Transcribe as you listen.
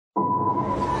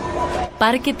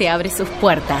Parque te abre sus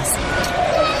puertas.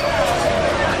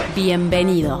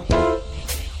 Bienvenido.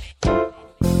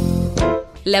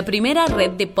 La primera red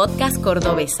de podcast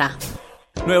cordobesa.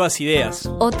 Nuevas ideas.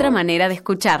 Otra manera de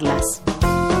escucharlas.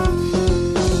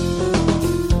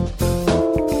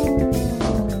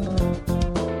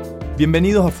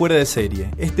 Bienvenidos a Fuera de Serie.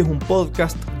 Este es un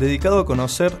podcast dedicado a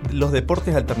conocer los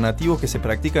deportes alternativos que se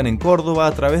practican en Córdoba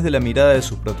a través de la mirada de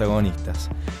sus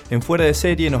protagonistas. En Fuera de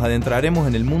Serie nos adentraremos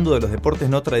en el mundo de los deportes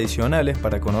no tradicionales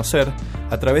para conocer,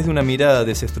 a través de una mirada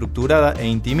desestructurada e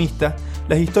intimista,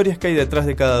 las historias que hay detrás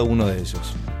de cada uno de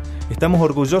ellos. Estamos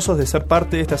orgullosos de ser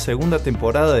parte de esta segunda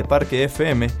temporada de Parque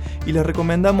FM y les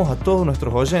recomendamos a todos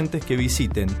nuestros oyentes que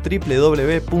visiten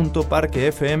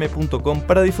www.parquefm.com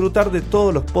para disfrutar de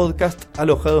todos los podcasts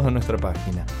alojados en nuestra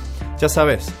página. Ya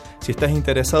sabes, si estás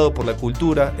interesado por la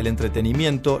cultura, el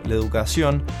entretenimiento, la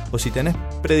educación o si tenés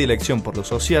predilección por lo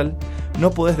social,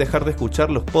 no podés dejar de escuchar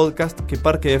los podcasts que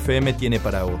Parque FM tiene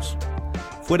para vos.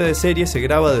 Fuera de Serie se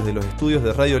graba desde los estudios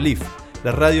de Radio Leaf,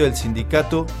 la radio del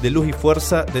Sindicato de Luz y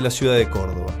Fuerza de la ciudad de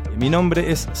Córdoba. Mi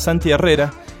nombre es Santi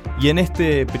Herrera y en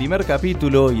este primer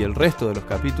capítulo y el resto de los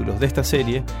capítulos de esta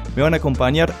serie me van a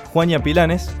acompañar Juan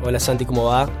Pilanes. Hola Santi, ¿cómo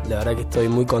va? La verdad que estoy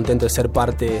muy contento de ser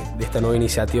parte de esta nueva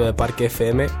iniciativa de Parque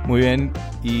FM. Muy bien,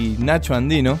 y Nacho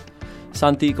Andino.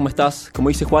 Santi, ¿cómo estás? Como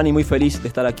dice Juan, y muy feliz de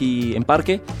estar aquí en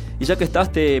Parque. Y ya que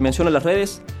estás, te menciono las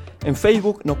redes. En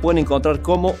Facebook nos pueden encontrar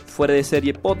como Fuera de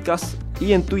Serie Podcast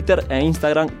y en Twitter e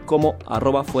Instagram como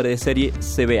 @Fuera de Serie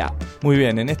CBA. Muy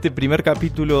bien, en este primer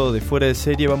capítulo de Fuera de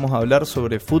Serie vamos a hablar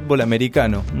sobre fútbol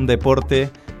americano, un deporte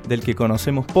del que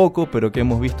conocemos poco, pero que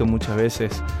hemos visto muchas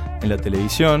veces en la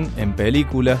televisión, en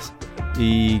películas,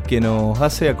 y que nos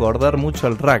hace acordar mucho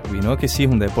al rugby, ¿no? Que sí es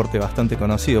un deporte bastante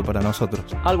conocido para nosotros.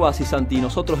 Algo así, Santi.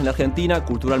 Nosotros en la Argentina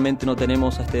culturalmente no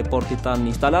tenemos este deporte tan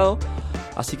instalado,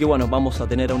 así que bueno, vamos a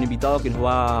tener a un invitado que nos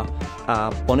va a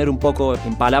poner un poco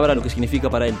en palabra lo que significa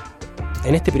para él.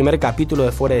 En este primer capítulo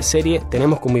de Fuera de Serie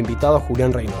tenemos como invitado a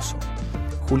Julián Reynoso.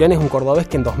 Julián es un cordobés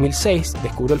que en 2006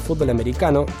 descubrió el fútbol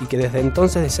americano y que desde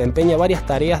entonces desempeña varias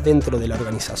tareas dentro de la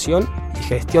organización y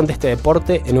gestión de este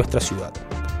deporte en nuestra ciudad.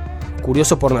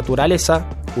 Curioso por naturaleza,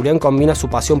 Julián combina su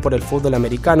pasión por el fútbol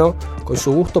americano con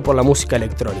su gusto por la música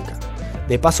electrónica.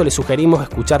 De paso le sugerimos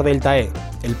escuchar Delta E,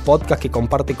 el podcast que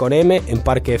comparte con M en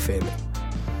Parque FM.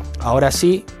 Ahora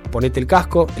sí, ponete el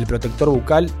casco, el protector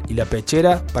bucal y la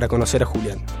pechera para conocer a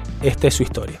Julián. Esta es su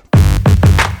historia.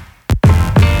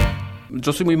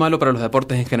 Yo soy muy malo para los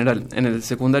deportes en general. En el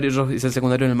secundario, yo hice el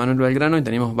secundario en el Manuel Belgrano y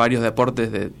teníamos varios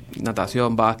deportes de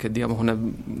natación, básquet, digamos, una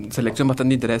selección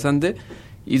bastante interesante.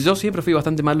 Y yo siempre fui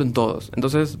bastante malo en todos.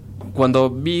 Entonces, cuando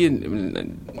vi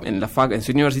en ciudad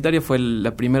universitaria fue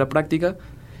la primera práctica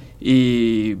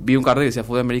y vi un cartel que decía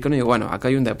fútbol americano y digo, bueno, acá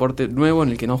hay un deporte nuevo en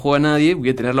el que no juega nadie, voy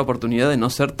a tener la oportunidad de no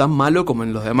ser tan malo como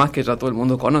en los demás que ya todo el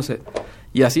mundo conoce.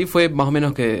 Y así fue más o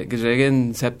menos que llegué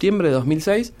en septiembre de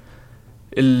 2006.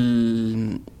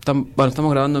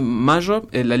 Estamos grabando en mayo.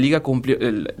 La liga cumplió.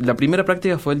 La primera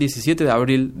práctica fue el 17 de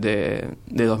abril de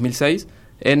 2006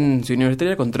 en Ciudad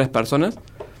Universitaria con 3 personas.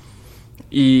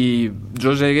 Y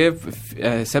yo llegué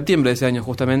en septiembre de ese año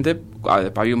justamente.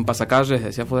 Había un pasacalles,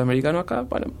 decía fútbol americano acá.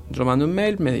 Bueno, yo mandé un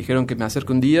mail, me dijeron que me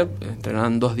acerque un día.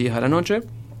 Entrenaban 2 días a la noche.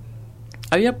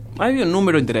 Había un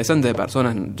número interesante de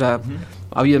personas. Ya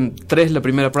habían 3 la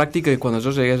primera práctica y cuando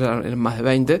yo llegué ya eran más de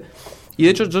 20. Y de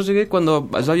hecho yo llegué cuando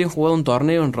ya habían jugado un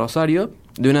torneo en Rosario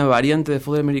de una variante de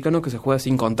fútbol americano que se juega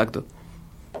sin contacto.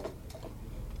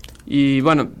 Y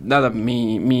bueno, nada,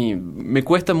 me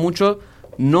cuesta mucho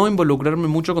no involucrarme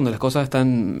mucho cuando las cosas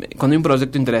cuando hay un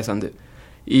proyecto interesante.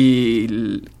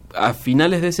 Y a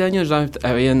finales de ese año ya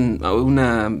habían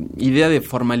una idea de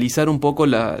formalizar un poco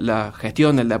la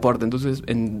gestión del deporte. Entonces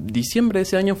en diciembre de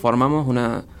ese año formamos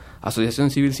una asociación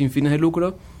civil sin fines de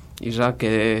lucro y ya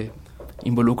quedé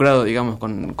involucrado, digamos,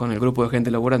 con el grupo de gente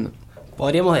laburando.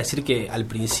 Podríamos decir que al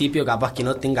principio capaz que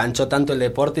no te enganchó tanto el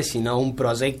deporte, sino un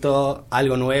proyecto,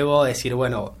 algo nuevo, decir,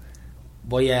 bueno,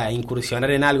 voy a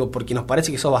incursionar en algo, porque nos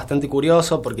parece que sos bastante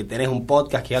curioso, porque tenés un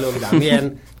podcast que es algo que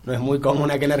también no es muy común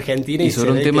acá en Argentina. Y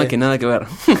sobre un tema que nada que ver.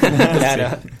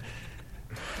 Claro.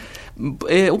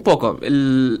 Un poco.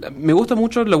 Me gusta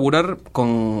mucho laburar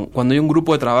cuando hay un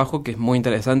grupo de trabajo que es muy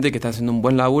interesante, que está haciendo un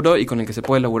buen laburo y con el que se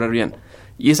puede laburar bien.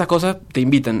 Y esas cosas te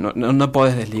invitan, no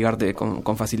podés desligarte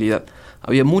con facilidad.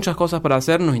 Había muchas cosas para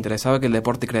hacer, nos interesaba que el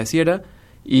deporte creciera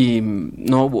y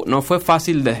no fue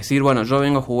fácil de decir, bueno, yo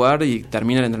vengo a jugar y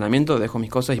termino el entrenamiento, dejo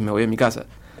mis cosas y me voy a mi casa.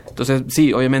 Entonces,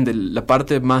 sí, obviamente, la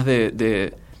parte más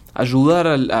de ayudar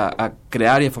a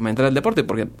crear y a fomentar el deporte,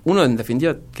 porque uno en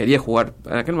definitiva quería jugar,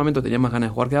 en aquel momento tenía más ganas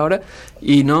de jugar que ahora,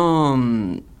 y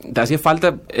no te hacía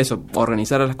falta eso,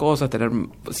 organizar las cosas, tener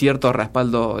cierto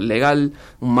respaldo legal,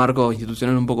 un marco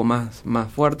institucional un poco más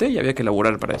fuerte, y había que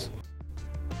laburar para eso.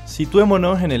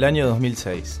 Situémonos en el año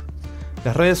 2006.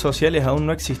 Las redes sociales aún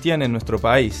no existían en nuestro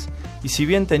país, y si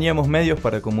bien teníamos medios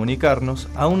para comunicarnos,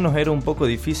 aún nos era un poco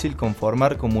difícil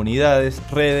conformar comunidades,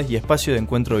 redes y espacios de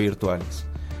encuentro virtuales.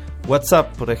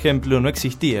 WhatsApp, por ejemplo, no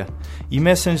existía, y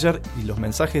Messenger y los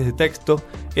mensajes de texto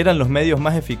eran los medios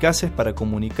más eficaces para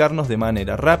comunicarnos de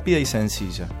manera rápida y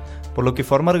sencilla, por lo que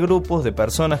formar grupos de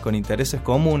personas con intereses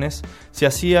comunes se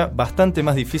hacía bastante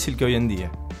más difícil que hoy en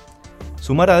día.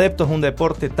 Sumar adeptos a un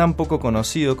deporte tan poco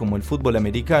conocido como el fútbol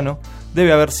americano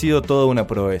debe haber sido toda una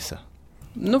proeza.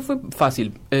 No fue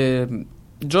fácil.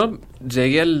 Yo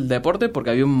llegué al deporte porque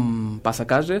había un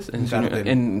pasacalles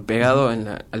pegado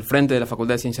al frente de la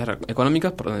Facultad de Ciencias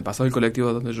Económicas, por donde pasaba el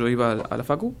colectivo donde yo iba a la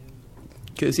facu,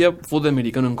 que decía fútbol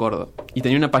americano en Córdoba, y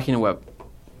tenía una página web.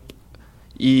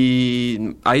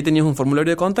 Y ahí tenías un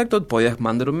formulario de contacto, podías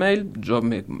mandar un mail, yo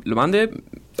lo mandé,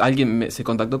 alguien se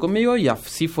contactó conmigo, y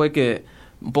así fue que,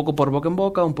 un poco por boca en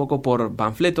boca, un poco por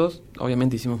panfletos,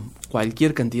 obviamente hicimos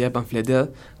cualquier cantidad de panfleteadas,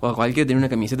 o cualquier tenía una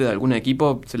camiseta de algún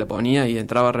equipo, se la ponía y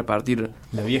entraba a repartir.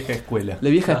 La vieja escuela.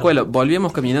 Escuela.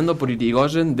 Volvíamos caminando por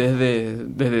Irigoyen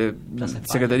desde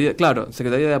Secretaría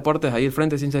de Deportes, ahí al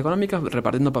frente de Ciencias Económicas,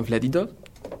 repartiendo panfletitos,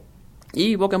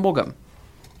 y boca en boca.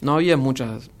 No había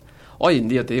muchas. Hoy en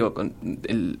día, te digo,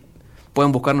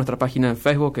 pueden buscar nuestra página en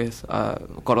Facebook, que es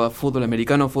Córdoba Fútbol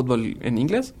Americano, fútbol en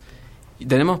inglés, y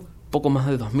tenemos poco más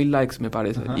de 2.000 likes, me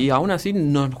parece. Ajá. Y aún así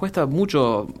nos cuesta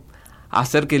mucho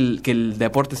hacer que el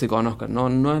deporte se conozca.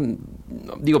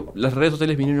 Digo, las redes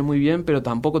sociales vinieron muy bien, pero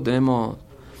tampoco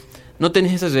no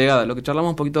tenés esa llegada. Lo que charlamos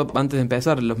un poquito antes de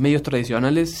empezar, los medios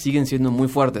tradicionales siguen siendo muy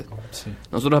fuertes. Sí.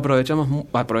 Nosotros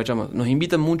aprovechamos. Nos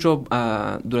invitan mucho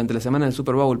durante la semana del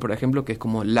Super Bowl, por ejemplo, que es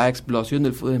como la explosión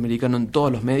del fútbol americano en todos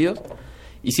los medios,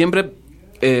 y siempre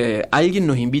alguien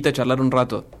nos invita a charlar un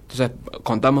rato. Entonces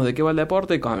contamos de qué va el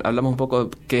deporte, hablamos un poco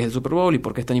de qué es el Super Bowl y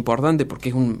por qué es tan importante, por qué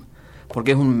es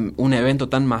un evento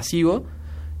tan masivo,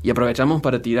 y aprovechamos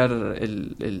para tirar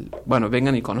bueno,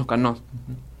 vengan y conózcanos.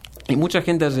 Uh-huh. Y mucha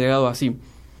gente ha llegado así,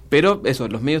 pero eso,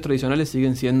 los medios tradicionales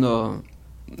siguen siendo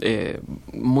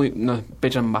nos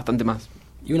pechan bastante más.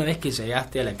 Y una vez que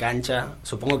llegaste a la cancha,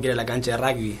 supongo que era la cancha de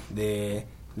rugby de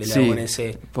la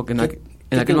UNC, porque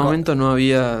en aquel momento no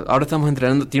había. Ahora estamos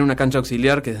entrenando, tiene una cancha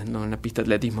auxiliar, que no una pista de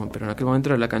atletismo, pero en aquel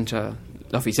momento era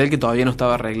la oficial, que todavía no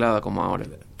estaba arreglada como ahora.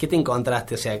 ¿Qué te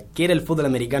encontraste? O sea, ¿qué era el fútbol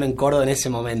americano en Córdoba en ese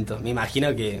momento? Me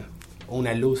imagino que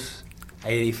una luz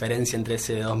hay de diferencia entre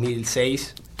ese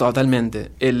 2006.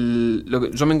 Totalmente.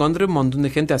 Yo me encontré un montón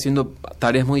de gente haciendo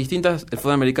tareas muy distintas. El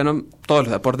fútbol americano, todos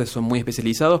los deportes son muy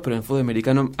especializados, pero en el fútbol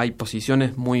americano hay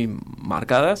posiciones muy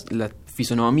marcadas. La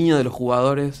fisonomía de los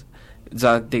jugadores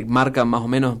ya te marca más o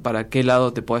menos para qué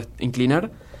lado te puedes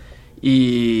inclinar,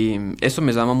 y eso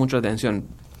me llamó mucho la atención.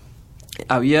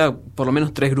 Había por lo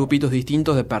menos 3 grupitos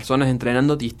distintos de personas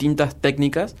entrenando distintas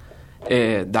técnicas,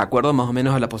 de acuerdo más o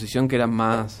menos a la posición que era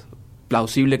más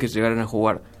plausible que llegaran a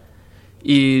jugar.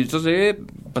 Y yo llegué,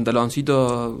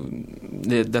 pantaloncito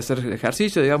de hacer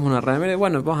ejercicio, digamos, una remera, y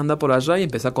bueno, vamos a andar por allá, y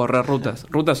empecé a correr rutas.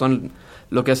 Rutas son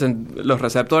lo que hacen los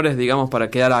receptores, digamos, para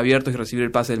quedar abiertos y recibir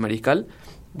el pase del mariscal.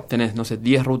 Tenés,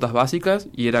 10 rutas básicas,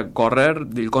 y era correr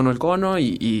del cono al cono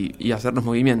y hacer los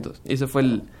movimientos. Esa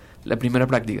fue la primera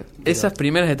práctica. Esas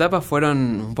primeras etapas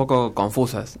fueron un poco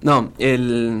confusas.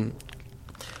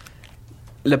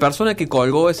 La persona que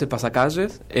colgó ese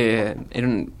pasacalles era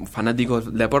un fanático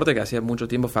del deporte que hacía mucho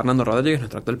tiempo, Fernando Rodríguez,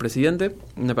 nuestro actual presidente,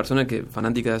 una persona que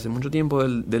fanática de hace mucho tiempo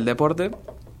del deporte,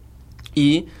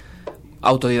 y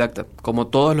autodidacta, como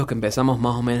todos los que empezamos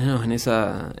más o menos en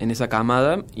esa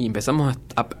camada, y empezamos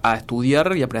a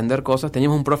estudiar y aprender cosas.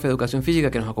 Teníamos un profe de educación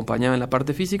física que nos acompañaba en la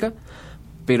parte física,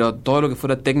 pero todo lo que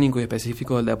fuera técnico y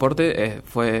específico del deporte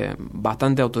fue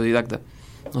bastante autodidacta.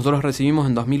 Nosotros recibimos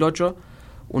en 2008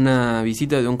 una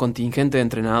visita de un contingente de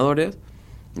entrenadores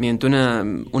mediante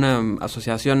una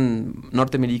asociación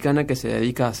norteamericana que se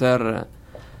dedica a hacer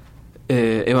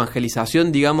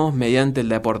evangelización, digamos, mediante el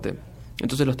deporte.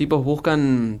 Entonces los tipos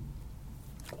buscan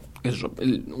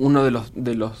uno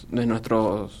de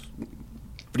nuestros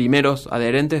primeros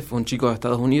adherentes fue un chico de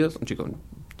Estados Unidos, un chico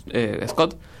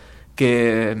Scott,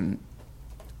 que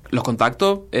los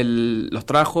contactó, él los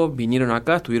trajo, vinieron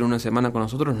acá, estuvieron una semana con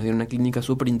nosotros, nos dieron una clínica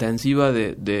súper intensiva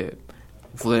de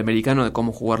fútbol americano, de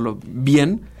cómo jugarlo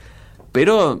bien,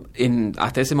 Pero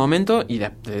hasta ese momento, y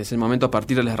desde ese momento a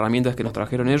partir de las herramientas que nos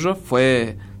trajeron ellos,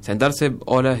 fue sentarse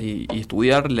horas y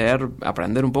estudiar, leer,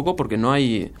 aprender un poco, porque no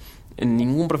hay... En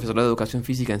ningún profesorado de educación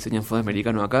física enseñan fútbol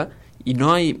americano acá, y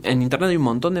no hay... En internet hay un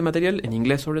montón de material, en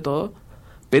inglés sobre todo,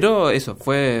 pero eso,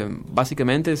 fue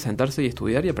básicamente sentarse y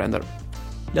estudiar y aprender.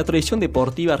 La tradición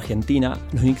deportiva argentina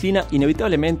nos inclina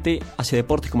inevitablemente hacia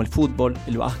deportes como el fútbol,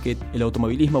 el básquet, el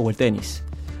automovilismo o el tenis.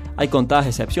 Hay contadas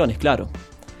excepciones, claro.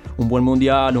 Un buen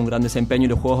mundial, un gran desempeño en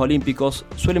los Juegos Olímpicos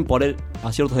suelen poner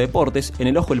a ciertos deportes en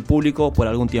el ojo del público por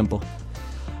algún tiempo.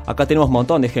 Acá tenemos un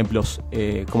montón de ejemplos,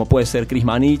 como puede ser Chris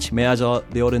Manich, medalla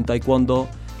de oro en taekwondo,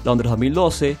 Londres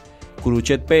 2012,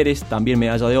 Curuchet Pérez, también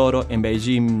medalla de oro en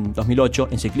Beijing 2008,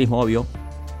 en ciclismo obvio.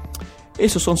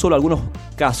 Esos son solo algunos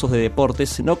casos de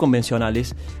deportes no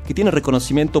convencionales que tienen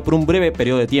reconocimiento por un breve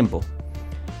periodo de tiempo.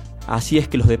 Así es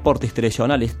que los deportes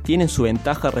tradicionales tienen su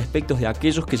ventaja respecto de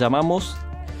aquellos que llamamos,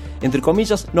 entre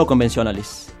comillas, no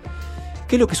convencionales.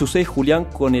 ¿Qué es lo que sucede, Julián,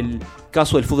 con el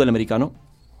caso del fútbol americano?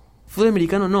 Fútbol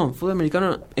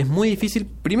americano es muy difícil,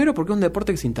 primero porque es un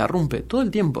deporte que se interrumpe todo el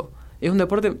tiempo. Es un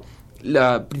deporte...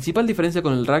 La principal diferencia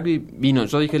con el rugby vino,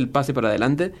 yo dije el pase para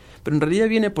adelante, pero en realidad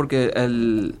viene porque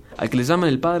al que le llaman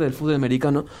el padre del fútbol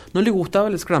americano no le gustaba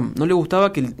el scrum, no le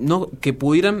gustaba que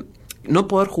pudieran no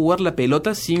poder jugar la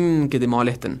pelota sin que te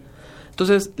molesten.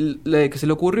 Entonces, lo que se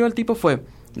le ocurrió al tipo fue,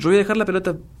 yo voy a dejar la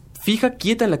pelota fija,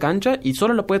 quieta en la cancha y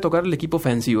solo la puede tocar el equipo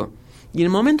ofensivo. Y en el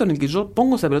momento en el que yo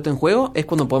pongo esa pelota en juego es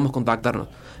cuando podemos contactarnos.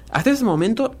 Hasta ese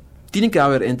momento tiene que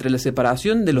haber entre la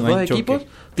separación de los dos equipos,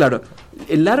 claro,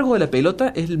 el largo de la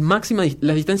pelota es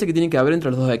la distancia que tiene que haber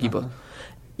entre los dos equipos. Ajá.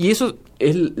 Y eso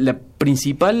es la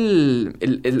principal,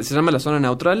 se llama la zona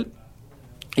neutral,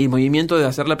 y el movimiento de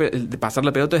pasar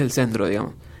la pelota es el centro,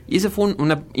 digamos. Y esa fue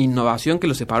una innovación que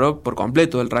lo separó por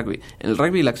completo del rugby. En el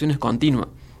rugby la acción es continua.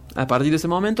 A partir de ese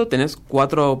momento tenés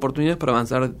 4 oportunidades para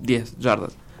avanzar 10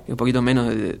 yardas. Un poquito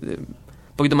menos un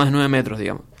poquito más de 9 metros,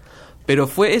 digamos. Pero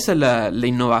fue esa la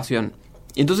innovación.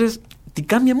 Y entonces te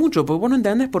cambia mucho, porque vos no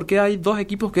entendés por qué hay dos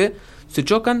equipos que se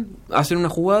chocan, hacen una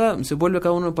jugada, se vuelve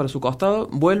cada uno para su costado,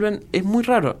 vuelven. Es muy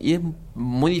raro y es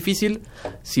muy difícil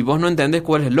si vos no entendés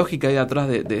cuál es la lógica ahí atrás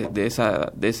de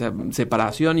esa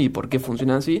separación y por qué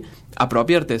funciona así,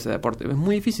 apropiarte de ese deporte. Es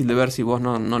muy difícil de ver si vos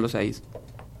no lo sabéis.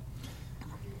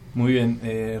 Muy bien,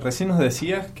 recién nos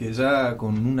decías que ya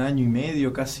con 1 año y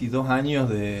medio, casi 2 años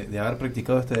de haber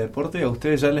practicado este deporte, a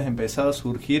ustedes ya les ha empezado a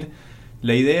surgir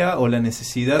la idea o la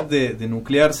necesidad de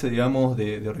nuclearse, digamos,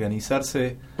 de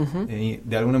organizarse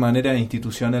de alguna manera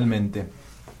institucionalmente.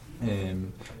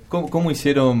 ¿Cómo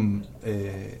hicieron,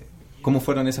 cómo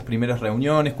fueron esas primeras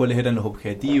reuniones? ¿Cuáles eran los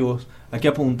objetivos? ¿A qué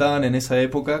apuntaban en esa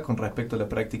época con respecto a la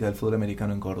práctica del fútbol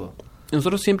americano en Córdoba?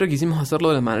 Nosotros siempre quisimos hacerlo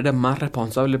de la manera más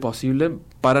responsable posible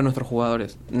para nuestros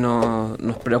jugadores.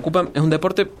 Nos preocupa, es un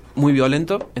deporte muy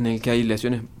violento en el que hay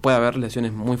lesiones, puede haber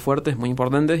lesiones muy fuertes, muy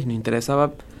importantes, y nos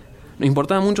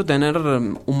importaba mucho tener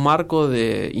un marco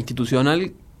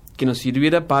institucional que nos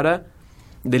sirviera para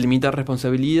delimitar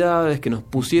responsabilidades, que nos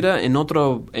pusiera en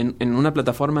una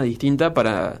plataforma distinta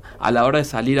para a la hora de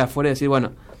salir afuera y decir,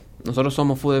 bueno, nosotros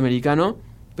somos fútbol americano,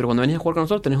 pero cuando venís a jugar con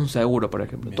nosotros tenés un seguro, por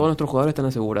ejemplo. Bien. Todos nuestros jugadores están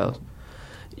asegurados.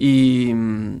 Y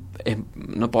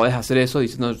no podés hacer eso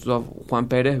diciendo, yo, Juan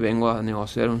Pérez, vengo a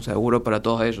negociar un seguro para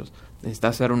todos ellos.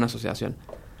 Necesitas ser una asociación.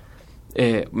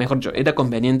 Mejor dicho, era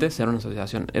conveniente ser una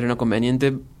asociación. Era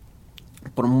conveniente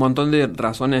por un montón de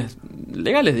razones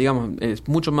legales, digamos. Es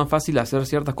mucho más fácil hacer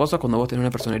ciertas cosas cuando vos tenés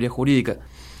una personería jurídica.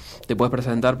 Te puedes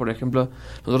presentar, por ejemplo,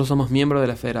 nosotros somos miembros de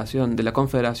la federación, de la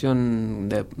Confederación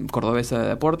Cordobesa de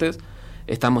Deportes.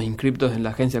 Estamos inscriptos en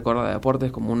la Agencia Córdoba de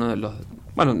Deportes como uno de los...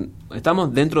 Bueno,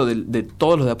 estamos dentro de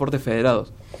todos los deportes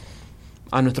federados.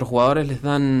 A nuestros jugadores les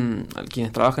dan, a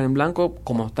quienes trabajan en blanco,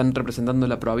 como están representando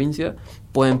la provincia,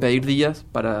 pueden pedir días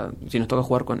para, si nos toca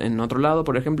jugar en otro lado,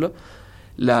 por ejemplo.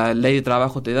 La ley de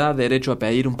trabajo te da derecho a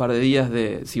pedir un par de días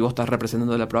si vos estás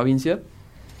representando la provincia.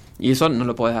 Y eso no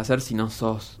lo podés hacer si no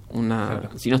sos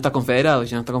si no estás confederado. Y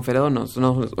si no estás confederado, no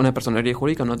sos una personería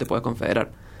jurídica, no te podés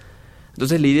confederar.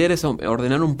 Entonces la idea es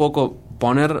ordenar un poco,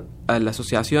 poner a la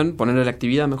asociación, poner a la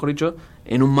actividad, mejor dicho,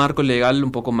 en un marco legal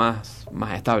un poco más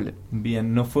estable.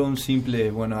 Bien, no fue un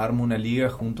simple, armo una liga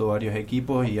junto a varios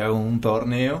equipos y hago un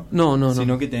torneo. No.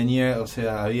 Sino que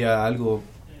había algo,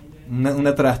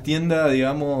 una trastienda,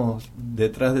 digamos,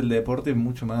 detrás del deporte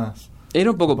mucho más... Era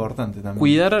un poco importante también.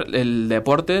 Cuidar el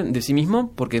deporte de sí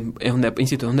mismo, porque es un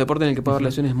deporte en el que puede haber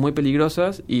lesiones muy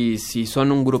peligrosas, y si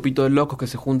son un grupito de locos que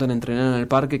se juntan a entrenar en el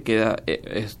parque,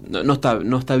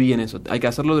 no está bien eso. Hay que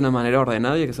hacerlo de una manera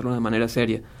ordenada y hay que hacerlo de una manera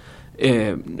seria.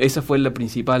 Esa fue la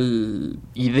principal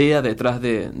idea detrás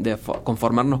de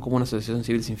conformarnos como una asociación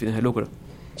civil sin fines de lucro.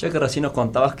 Ya que recién nos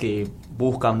contabas que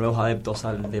buscan nuevos adeptos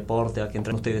al deporte, a que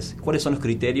entren ustedes, ¿cuáles son los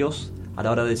criterios a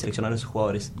la hora de seleccionar a esos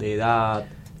jugadores? ¿De edad,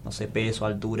 no sé, peso,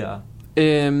 altura?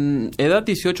 Edad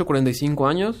 18-45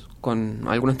 años, con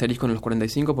algún asterisco en los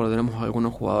 45, porque tenemos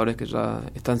algunos jugadores que ya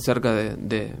están cerca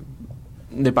de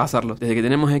pasarlos. Desde que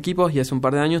tenemos equipos y hace un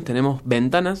par de años tenemos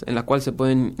ventanas en las cuales se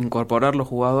pueden incorporar los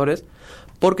jugadores,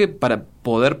 porque para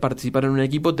poder participar en un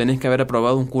equipo tenés que haber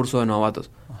aprobado un curso de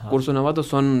novatos. Curso de novatos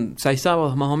son 6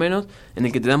 sábados más o menos, en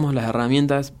el que te damos las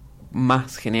herramientas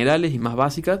más generales y más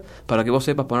básicas para que vos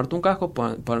sepas ponerte un casco,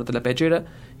 ponerte la pechera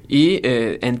y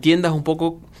entiendas un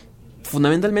poco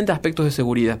fundamentalmente aspectos de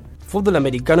seguridad. Fútbol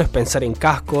americano es pensar en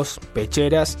cascos,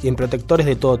 pecheras y en protectores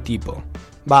de todo tipo.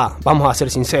 Vamos a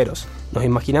ser sinceros, nos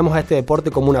imaginamos a este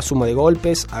deporte como una suma de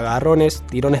golpes, agarrones,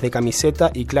 tirones de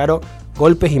camiseta y claro,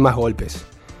 golpes y más golpes.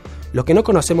 Los que no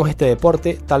conocemos este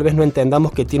deporte tal vez no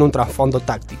entendamos que tiene un trasfondo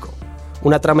táctico,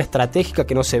 una trama estratégica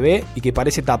que no se ve y que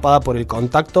parece tapada por el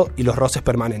contacto y los roces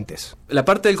permanentes. La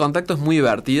parte del contacto es muy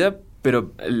divertida,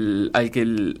 pero al que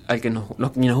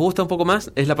nos gusta un poco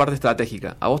más es la parte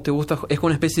estratégica. A vos te gusta, es como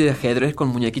una especie de ajedrez con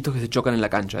muñequitos que se chocan en la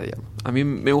cancha, digamos. A mí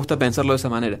me gusta pensarlo de esa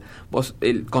manera. Vos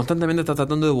constantemente estás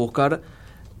tratando de buscar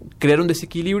crear un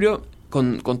desequilibrio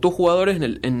con tus jugadores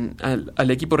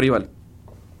al equipo rival.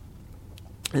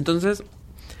 Entonces,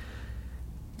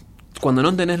 cuando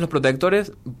no tenés los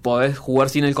protectores, podés jugar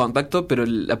sin el contacto, pero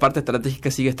la parte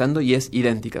estratégica sigue estando y es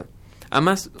idéntica.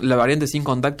 Además, la variante sin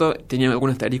contacto tenía algún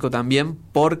asterisco también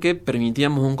porque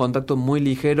permitíamos un contacto muy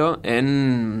ligero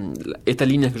en estas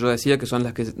líneas que yo decía, que son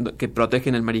las que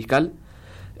protegen el mariscal.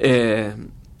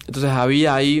 Entonces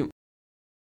había ahí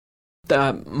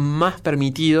más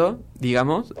permitido,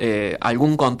 digamos,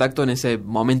 algún contacto en ese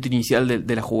momento inicial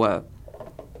de la jugada.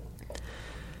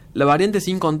 La variante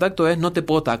sin contacto es no te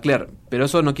puedo taclear, pero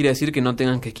eso no quiere decir que no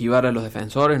tengan que esquivar a los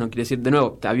defensores, no quiere decir, de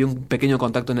nuevo, había un pequeño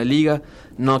contacto en la liga,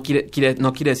 no quiere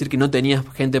decir que no tenías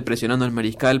gente presionando al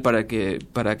mariscal para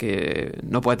que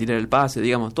no pueda tirar el pase,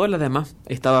 digamos, todas las demás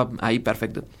estaba ahí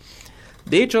perfecto.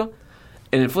 De hecho,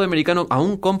 en el fútbol americano,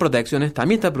 aún con protecciones,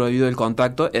 también está prohibido el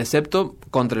contacto, excepto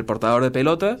contra el portador de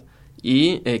pelotas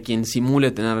y quien simule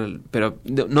tener, pero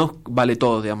no vale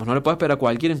todo, digamos, no le puedes esperar a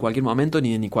cualquiera en cualquier momento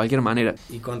ni de cualquier manera.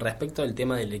 Y con respecto al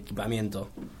tema del equipamiento,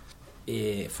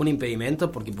 fue un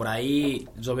impedimento porque por ahí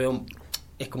yo veo,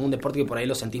 es como un deporte que por ahí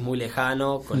lo sentís muy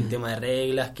lejano con el tema de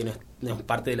reglas, que no es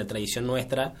parte de la tradición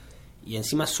nuestra, y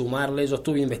encima sumarle, yo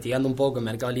estuve investigando un poco en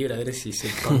Mercado Libre a ver si se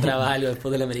encontraba algo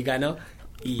después del americano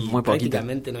y muy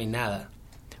prácticamente no hay nada.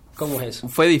 ¿Cómo es eso?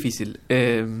 Fue difícil.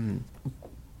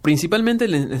 Principalmente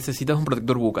necesitas un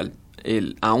protector bucal.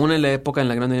 Aún en la época en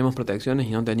la que no teníamos protecciones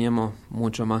y no teníamos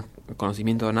mucho más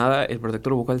conocimiento de nada, el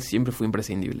protector bucal siempre fue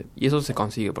imprescindible. Y eso se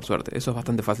consigue, por suerte. Eso es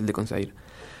bastante fácil de conseguir.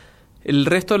 El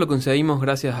resto lo conseguimos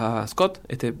gracias a Scott,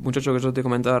 este muchacho que yo les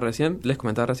comentaba recién.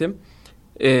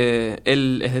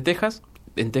 Él es de Texas.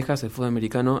 En Texas el fútbol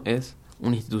americano es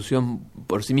una institución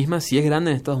por sí misma. Si es grande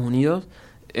en Estados Unidos,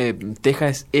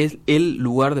 Texas es el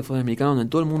lugar de fútbol americano donde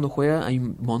todo el mundo juega. Hay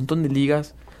un montón de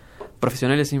ligas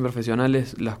profesionales e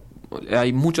profesionales,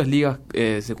 hay muchas ligas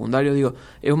secundarias,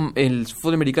 el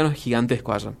fútbol americano es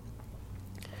gigantesco allá.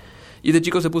 Y este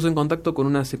chico se puso en contacto con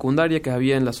una secundaria que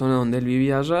había en la zona donde él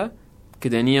vivía allá,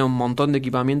 que tenía un montón de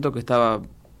equipamiento que estaba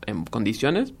en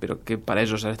condiciones, pero que para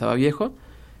ellos ya estaba viejo,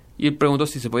 y él preguntó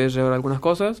si se podía llevar algunas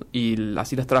cosas, y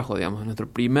así las trajo, digamos. Nuestra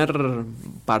primer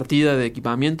partida de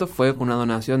equipamiento fue con una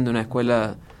donación de una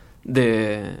escuela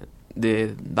de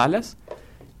Dallas,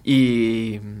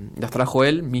 y las trajo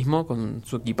él mismo con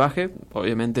su equipaje.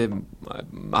 Obviamente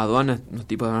aduanas, los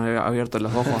tipos de haber abierto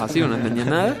los ojos así, no entendían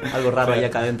nada. Algo raro había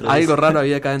acá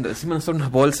adentro. Encima son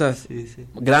unas bolsas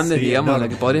grandes, digamos, en las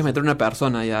que podrías meter una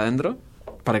persona ahí adentro,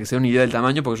 para que se den una idea del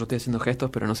tamaño, porque yo estoy haciendo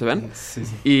gestos pero no se ven.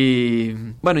 Y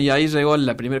bueno, y ahí llegó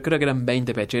la primera, creo que eran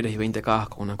 20 pecheras y 20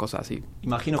 cascos, una cosa así.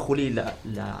 Imagino, Juli,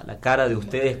 la cara de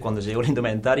ustedes cuando llegó la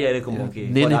indumentaria era como que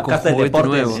acá está el deporte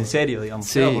nuevo. En serio, digamos.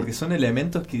 Sí. Claro, porque son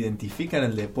elementos que identifican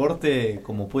el deporte,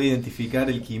 como puede identificar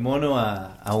el kimono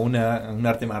a un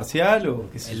arte marcial o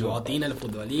qué sé yo. El botín al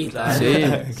futbolista. Sí,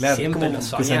 claro, siempre como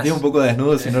lo te sentís un poco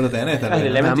desnudo si no lo tenés. El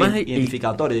elemento Además,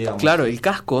 identificatorio, digamos. Claro, el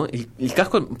casco,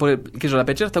 porque la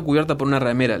pechera está cubierta por una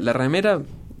remera. La remera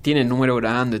tiene número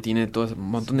grande, tiene todo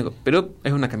un montón de cosas, pero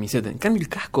es una camiseta. En cambio el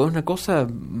casco es una cosa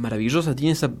maravillosa,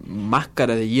 tiene esa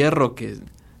máscara de hierro que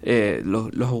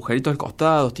los agujeritos al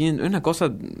costado, es una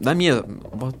cosa, da miedo.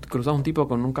 Vos cruzás un tipo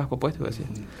con un casco puesto y decís.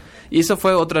 Y eso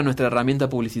fue otra nuestra herramienta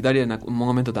publicitaria en un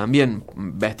momento también,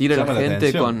 vestir a la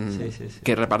gente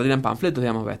que repartieran panfletos,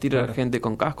 digamos, vestir a la gente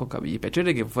con cascos y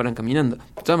pecheras y que fueran caminando.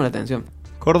 Llama la atención.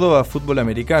 Córdoba Fútbol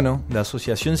Americano, la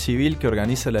asociación civil que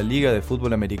organiza la Liga de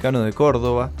Fútbol Americano de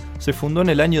Córdoba, se fundó en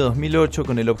el año 2008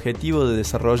 con el objetivo de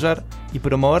desarrollar y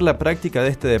promover la práctica de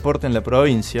este deporte en la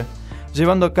provincia,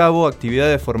 llevando a cabo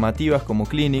actividades formativas como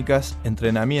clínicas,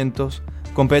 entrenamientos,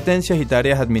 competencias y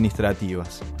tareas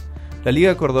administrativas. La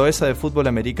Liga Cordobesa de Fútbol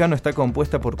Americano está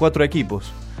compuesta por 4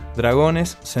 equipos: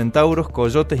 Dragones, Centauros,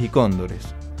 Coyotes y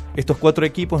Cóndores. Estos 4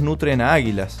 equipos nutren a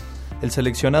Águilas, el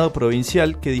seleccionado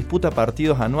provincial que disputa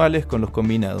partidos anuales con los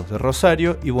combinados de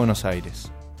Rosario y Buenos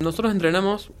Aires. Nosotros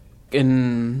entrenamos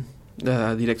en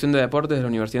la Dirección de Deportes de la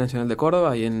Universidad Nacional de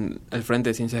Córdoba y en el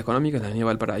Frente de Ciencias Económicas de la Avenida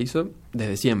Valparaíso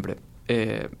desde siempre.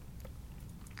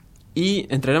 Y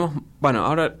entrenamos,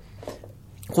 ahora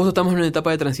justo estamos en una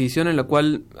etapa de transición en la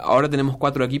cual ahora tenemos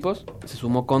 4 equipos. Se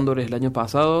sumó Cóndores el año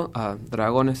pasado a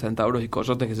Dragones, Centauros y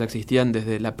Coyotes, que ya existían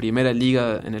desde la primera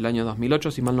liga en el año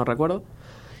 2008, si mal no recuerdo.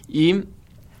 Y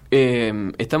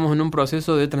estamos en un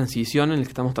proceso de transición en el que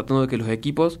estamos tratando de que los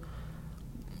equipos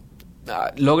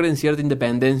logren cierta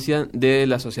independencia de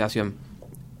la asociación.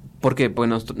 ¿Por qué? Porque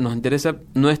nos interesa,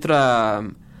 nuestra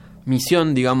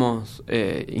misión, digamos,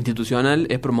 institucional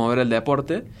es promover el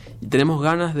deporte y tenemos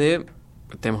ganas.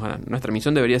 Nuestra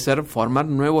misión debería ser formar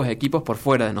nuevos equipos por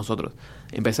fuera de nosotros.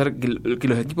 Empezar que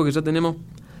los equipos que ya tenemos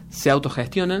se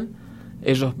autogestionen,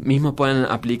 ellos mismos puedan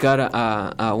aplicar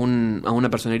a una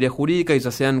personería jurídica y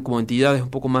ya sean como entidades un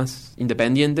poco más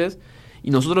independientes, y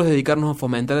nosotros dedicarnos a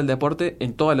fomentar el deporte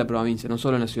en toda la provincia, no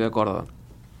solo en la ciudad de Córdoba.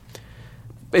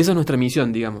 Esa es nuestra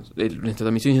misión, digamos,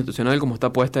 nuestra misión institucional como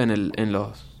está puesta en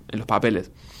los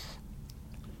papeles.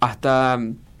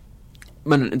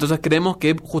 Entonces creemos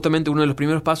que justamente uno de los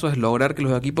primeros pasos es lograr que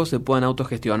los equipos se puedan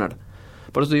autogestionar.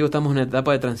 Por eso digo, estamos en una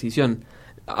etapa de transición.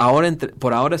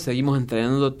 Por ahora seguimos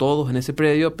entrenando todos en ese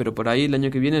predio, pero por ahí el año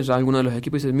que viene ya alguno de los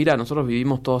equipos dice, mira, nosotros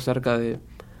vivimos todos cerca del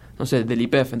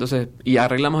IPEF, entonces, y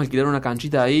arreglamos alquilar una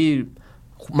canchita ahí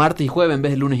martes y jueves en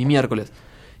vez de lunes y miércoles.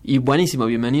 Y buenísimo,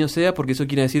 bienvenido sea, porque eso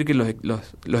quiere decir que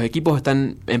los equipos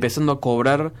están empezando a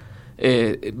cobrar,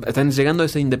 están llegando a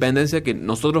esa independencia que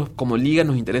nosotros como liga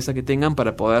nos interesa que tengan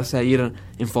para poder seguir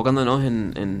enfocándonos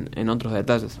en otros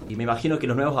detalles. Y me imagino que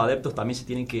los nuevos adeptos también se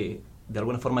tienen que de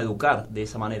alguna forma educar de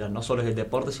esa manera, no solo es el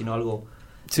deporte, sino algo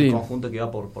en conjunto que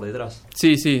va por detrás.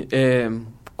 Sí.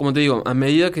 Como te digo, a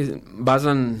medida que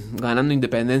vayan ganando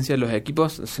independencia los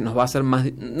equipos, no se nos va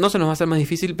a hacer más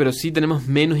difícil, pero sí tenemos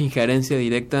menos injerencia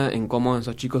directa en cómo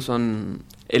esos chicos son.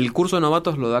 El curso de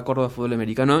novatos lo da Córdoba Fútbol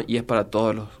Americano y es para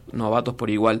todos los novatos por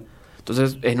igual.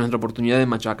 Entonces es nuestra oportunidad de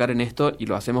machacar en esto y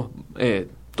lo hacemos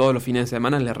todos los fines de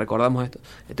semana, les recordamos esto.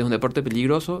 Este es un deporte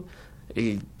peligroso,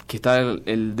 el que está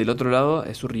el del otro lado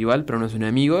es su rival, pero no es un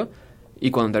enemigo, y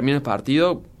cuando termine el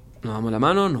partido nos damos la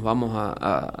mano, nos vamos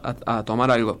a tomar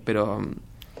algo, pero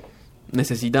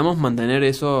necesitamos mantener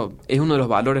eso, es uno de los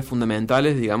valores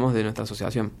fundamentales, digamos, de nuestra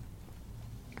asociación.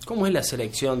 ¿Cómo es la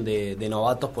selección de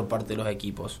novatos por parte de los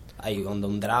equipos? ¿Hay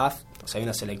un draft? O sea, hay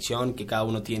una selección que cada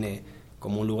uno tiene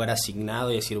como un lugar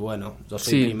asignado y decir, bueno, yo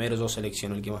soy primero, yo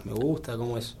selecciono el que más me gusta?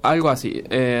 ¿Cómo es? Algo así.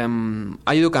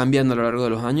 Ha ido cambiando a lo largo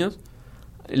de los años.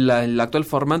 El actual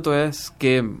formato es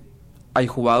que hay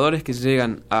jugadores que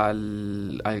llegan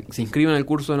se inscriben al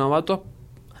curso de novatos,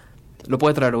 lo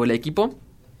puede traer o el equipo.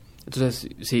 Entonces,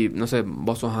 si, no sé,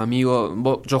 vos sos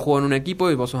amigo, yo juego en un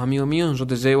equipo y vos sos amigo mío, yo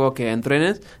te llevo a que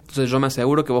entrenes, entonces yo me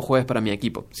aseguro que vos juegues para mi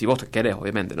equipo, si vos te querés,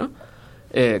 obviamente, ¿no?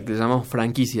 Que llamamos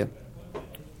franquicia.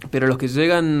 Pero los que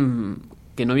llegan,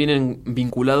 que no vienen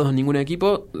vinculados a ningún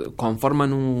equipo,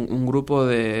 conforman un grupo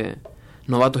de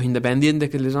novatos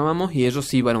independientes que les llamamos, y ellos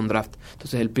sí van a un draft.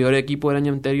 Entonces el peor equipo del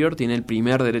año anterior tiene el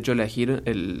primer derecho a elegir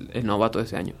el novato de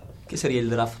ese año. ¿Qué sería el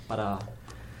draft para...?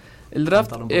 El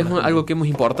draft es algo que hemos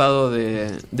importado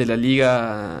de la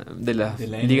liga, de las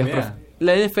ligas NBA.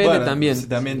 La NFL bueno,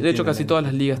 también. De hecho, casi todas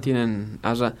las ligas tienen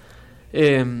allá.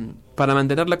 Para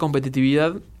mantener la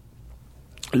competitividad,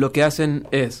 lo que hacen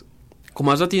es,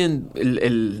 como allá tienen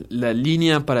la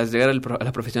línea para llegar a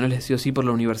las profesionales sí o sí por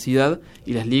la universidad,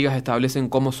 y las ligas establecen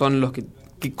cómo son los qué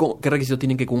requisitos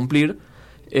tienen que cumplir.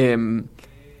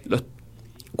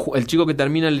 El chico que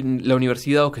termina la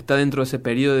universidad o que está dentro de ese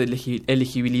periodo de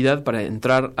elegibilidad para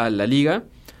entrar a la liga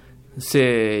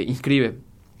se inscribe.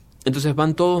 Entonces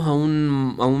van todos a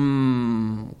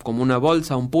un como una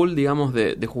bolsa, un pool, digamos,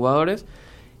 de jugadores,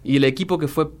 y el equipo que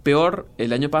fue peor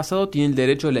el año pasado tiene el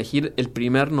derecho a elegir el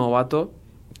primer novato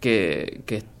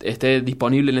que esté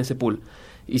disponible en ese pool.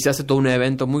 y se hace todo un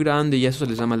evento muy grande y eso se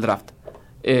le llama el draft.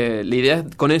 La idea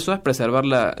con eso es preservar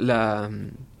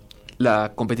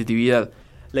la competitividad.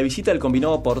 La visita del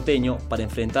combinado porteño para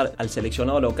enfrentar al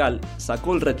seleccionado local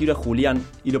sacó el retiro a Julián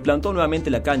y lo plantó nuevamente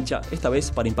en la cancha, esta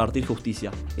vez para impartir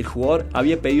justicia. El jugador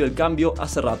había pedido el cambio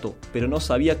hace rato, pero no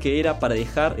sabía qué era para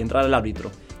dejar entrar al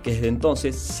árbitro, que desde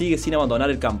entonces sigue sin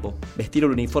abandonar el campo. Vestir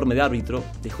el uniforme de árbitro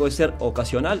dejó de ser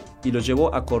ocasional y lo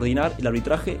llevó a coordinar el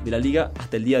arbitraje de la liga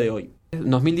hasta el día de hoy. En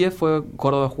 2010 fue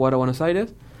Córdoba a jugar a Buenos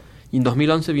Aires y en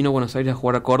 2011 vino a Buenos Aires a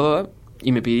jugar a Córdoba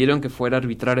y me pidieron que fuera a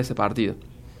arbitrar ese partido,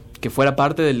 que fuera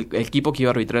parte del equipo que iba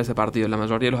a arbitrar ese partido. La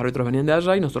mayoría de los árbitros venían de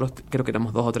allá y nosotros creo que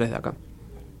éramos 2 o 3 de acá.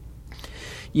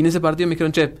 Y en ese partido me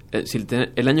dijeron, che, si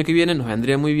el año que viene nos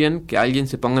vendría muy bien que alguien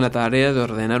se ponga en la tarea de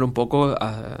ordenar un poco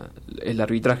el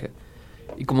arbitraje.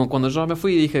 Y como cuando yo me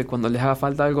fui dije, cuando les haga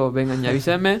falta algo, vengan y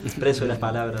avísenme. Preso de las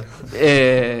palabras.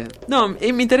 No,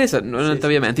 me interesa, no te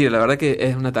voy a mentir, la verdad que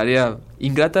es una tarea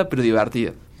ingrata pero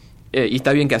divertida. Y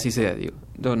está bien que así sea, digo.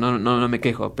 No me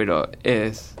quejo, pero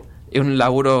es un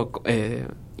laburo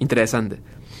interesante.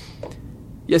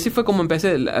 Y así fue como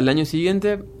empecé al año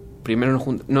siguiente. Primero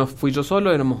no fui yo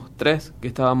solo, éramos 3 que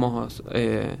estábamos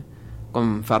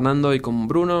con Fernando y con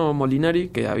Bruno Molinari,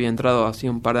 que había entrado hace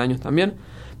un par de años también.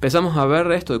 Empezamos a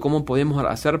ver esto de cómo podíamos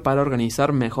hacer para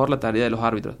organizar mejor la tarea de los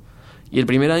árbitros. Y el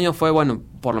primer año fue, bueno,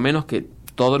 por lo menos que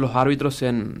todos los árbitros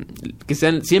sean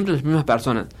siempre las mismas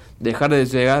personas. Dejar de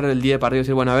llegar el día de partido y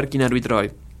decir, bueno, a ver quién arbitra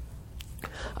hoy.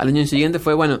 Al año siguiente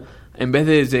fue, bueno, en vez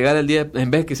de llegar el día,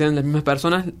 en vez de que sean las mismas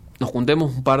personas, nos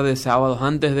juntemos un par de sábados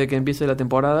antes de que empiece la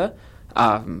temporada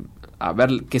a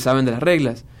ver qué saben de las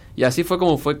reglas. Y así fue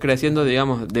como fue creciendo,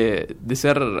 digamos, de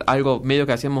ser algo medio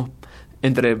que hacíamos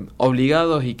entre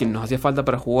obligados y que nos hacía falta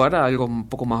para jugar a algo un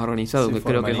poco más organizado, se que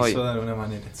creo que es hoy. De alguna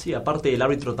manera. Sí, aparte el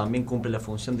árbitro también cumple la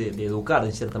función de educar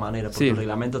de cierta manera, porque el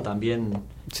reglamento también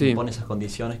impone esas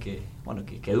condiciones que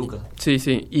educa. Sí.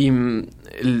 Y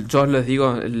yo les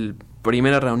digo, la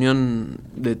primera reunión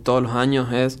de todos los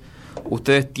años es,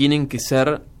 ustedes tienen que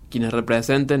ser quienes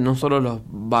representen no solo los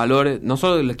valores, no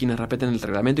solo quienes respeten el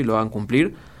reglamento y lo hagan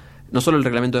cumplir, no solo el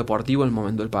reglamento deportivo en el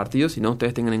momento del partido, sino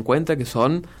ustedes tengan en cuenta que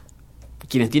son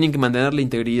quienes tienen que mantener la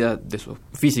integridad de su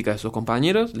física de sus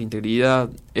compañeros, la integridad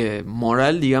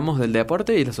moral, digamos, del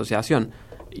deporte y la asociación.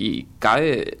 Y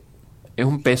es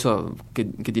un peso que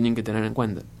tienen que tener en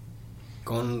cuenta.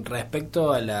 Con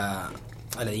respecto a la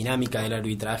dinámica del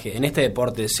arbitraje, ¿en este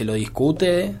deporte se lo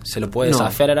discute? ¿Se lo puede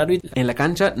desafiar al árbitro? En la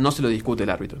cancha no se lo discute el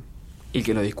árbitro. El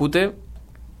que lo discute,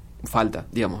 falta,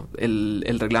 digamos.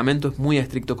 El reglamento es muy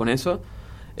estricto con eso.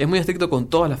 Es muy estricto con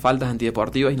todas las faltas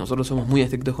antideportivas y nosotros somos muy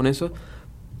estrictos con eso.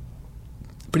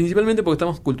 Principalmente porque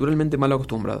estamos culturalmente mal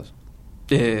acostumbrados.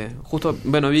 Justo,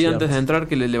 vi antes de entrar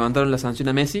que le levantaron la sanción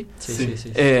a Messi. Sí.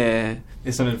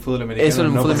 Eso en el fútbol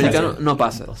americano no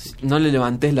pasa. No le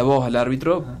levantes la voz al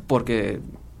árbitro porque,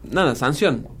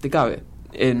 sanción, te cabe.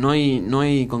 No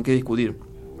hay con qué discutir.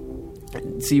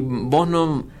 Si vos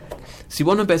no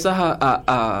empezás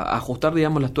a ajustar,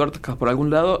 digamos, las tuercas por algún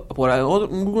lado, por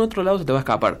algún otro lado se te va a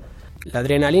escapar. La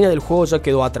adrenalina del juego ya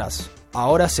quedó atrás.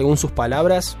 Ahora, según sus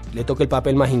palabras, le toca el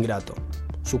papel más ingrato.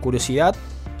 Su curiosidad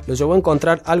lo llevó a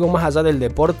encontrar algo más allá del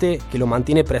deporte que lo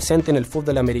mantiene presente en el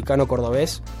fútbol americano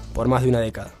cordobés por más de una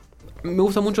década. Me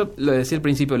gusta mucho lo que decía al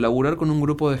principio, laburar con un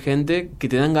grupo de gente que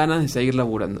te dan ganas de seguir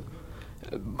laburando.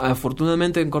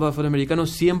 Afortunadamente en Córdoba Fuera de Americano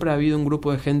siempre ha habido un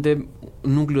grupo de gente,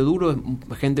 un núcleo duro,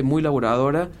 gente muy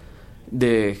laburadora,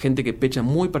 de gente que pecha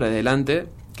muy para adelante,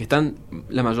 que están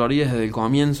la mayoría desde el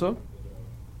comienzo,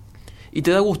 y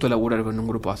te da gusto laburar con un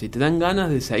grupo así, te dan ganas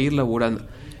de seguir laburando.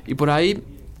 Y por ahí,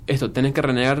 tenés que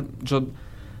renegar.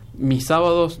 Mis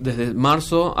sábados desde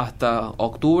marzo hasta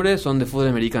octubre son de fútbol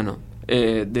americano.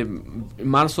 De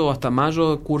marzo hasta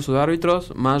mayo, curso de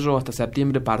árbitros, mayo hasta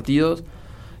septiembre, partidos.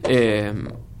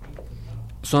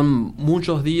 Son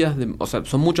muchos días,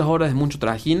 son muchas horas de mucho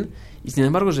trajín, y sin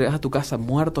embargo llegas a tu casa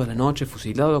muerto de la noche,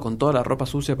 fusilado, con toda la ropa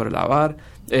sucia para lavar,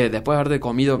 después de haberte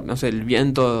comido, el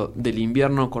viento del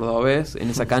invierno cordobés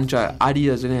en esa cancha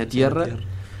árida llena de tierra,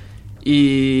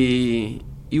 y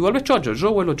vuelves chocho.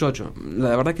 Yo vuelvo chocho,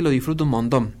 la verdad que lo disfruto un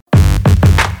montón.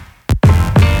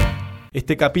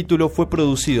 Este capítulo fue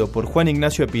producido por Juan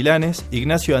Ignacio Apilanes,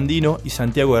 Ignacio Andino y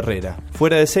Santiago Herrera.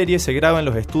 Fuera de Serie se graba en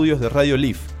los estudios de Radio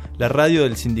Leaf, la radio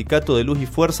del Sindicato de Luz y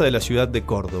Fuerza de la ciudad de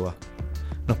Córdoba.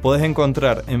 Nos podés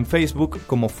encontrar en Facebook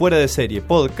como Fuera de Serie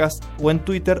Podcast o en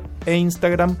Twitter e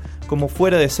Instagram como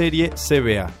Fuera de Serie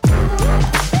CBA.